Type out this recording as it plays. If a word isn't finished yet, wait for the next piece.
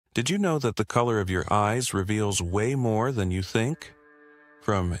Did you know that the color of your eyes reveals way more than you think?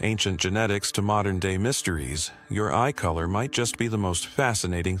 From ancient genetics to modern-day mysteries, your eye color might just be the most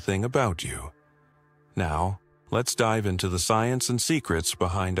fascinating thing about you. Now, let's dive into the science and secrets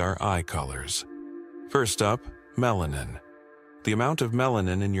behind our eye colors. First up, melanin. The amount of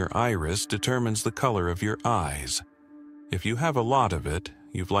melanin in your iris determines the color of your eyes. If you have a lot of it,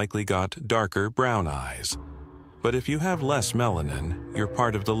 you've likely got darker brown eyes. But if you have less melanin, you're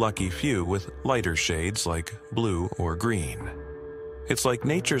part of the lucky few with lighter shades like blue or green. It's like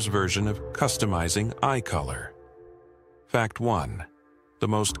nature's version of customizing eye color. Fact 1. The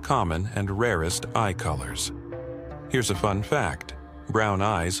most common and rarest eye colors. Here's a fun fact. Brown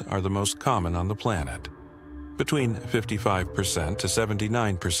eyes are the most common on the planet. Between 55% to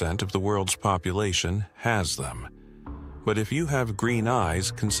 79% of the world's population has them. But if you have green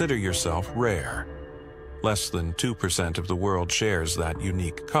eyes, consider yourself rare. Less than 2% of the world shares that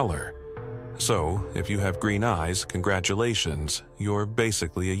unique color. So, if you have green eyes, congratulations, you're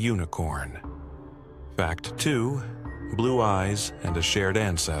basically a unicorn. Fact 2. Blue eyes and a shared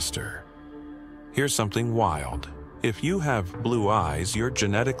ancestor. Here's something wild. If you have blue eyes, you're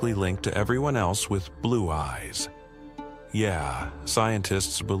genetically linked to everyone else with blue eyes. Yeah,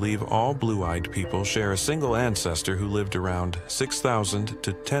 scientists believe all blue-eyed people share a single ancestor who lived around 6,000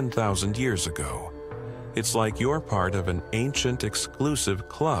 to 10,000 years ago. It's like you're part of an ancient exclusive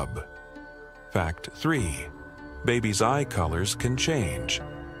club. Fact 3. Babies' eye colors can change.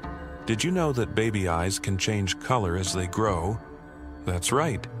 Did you know that baby eyes can change color as they grow? That's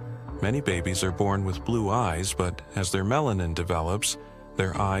right. Many babies are born with blue eyes, but as their melanin develops,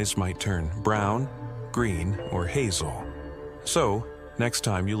 their eyes might turn brown, green, or hazel. So, next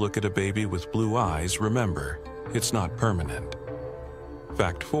time you look at a baby with blue eyes, remember, it's not permanent.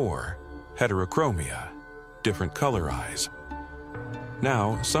 Fact 4. Heterochromia. Different color eyes.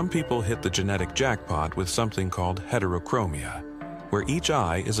 Now, some people hit the genetic jackpot with something called heterochromia, where each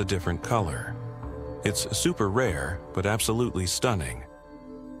eye is a different color. It's super rare, but absolutely stunning.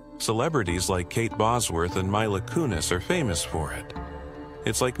 Celebrities like Kate Bosworth and Mila Kunis are famous for it.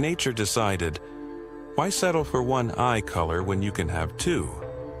 It's like nature decided, why settle for one eye color when you can have two?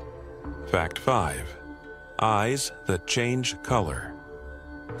 Fact 5. Eyes that change color.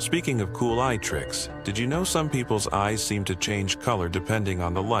 Speaking of cool eye tricks, did you know some people's eyes seem to change color depending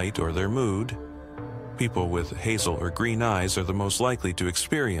on the light or their mood? People with hazel or green eyes are the most likely to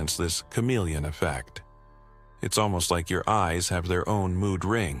experience this chameleon effect. It's almost like your eyes have their own mood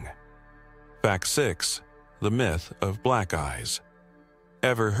ring. Fact 6. The myth of black eyes.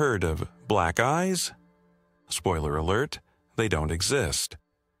 Ever heard of black eyes? Spoiler alert, they don't exist.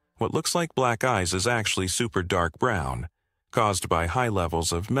 What looks like black eyes is actually super dark brown, caused by high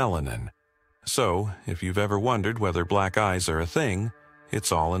levels of melanin. So, if you've ever wondered whether black eyes are a thing,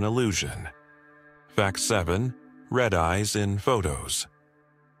 it's all an illusion. Fact 7. Red eyes in photos.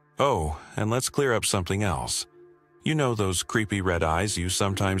 Oh, and let's clear up something else. You know those creepy red eyes you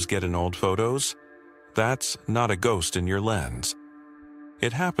sometimes get in old photos? That's not a ghost in your lens.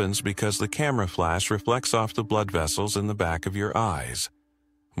 It happens because the camera flash reflects off the blood vessels in the back of your eyes,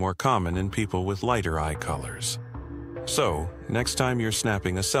 more common in people with lighter eye colors. So, next time you're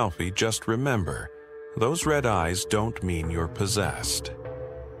snapping a selfie, just remember, those red eyes don't mean you're possessed.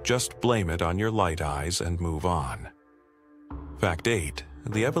 Just blame it on your light eyes and move on. Fact 8.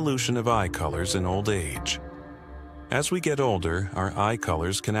 The evolution of eye colors in old age. As we get older, our eye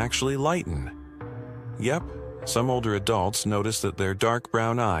colors can actually lighten. Yep, some older adults notice that their dark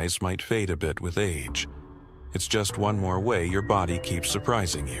brown eyes might fade a bit with age. It's just one more way your body keeps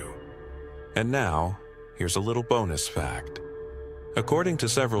surprising you. And now, here's a little bonus fact. According to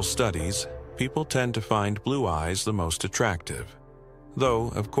several studies, people tend to find blue eyes the most attractive. Though,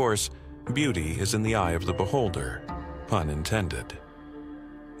 of course, beauty is in the eye of the beholder, pun intended.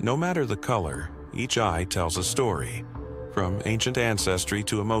 No matter the color, each eye tells a story, from ancient ancestry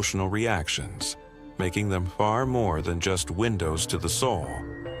to emotional reactions, making them far more than just windows to the soul.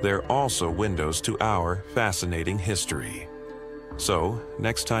 They're also windows to our fascinating history. So,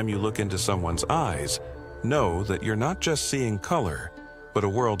 next time you look into someone's eyes, know that you're not just seeing color, but a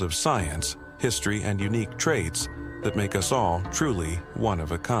world of science, history, and unique traits that make us all truly one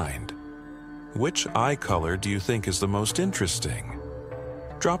of a kind. Which eye color do you think is the most interesting?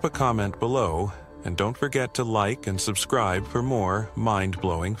 Drop a comment below, and don't forget to like and subscribe for more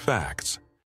mind-blowing facts.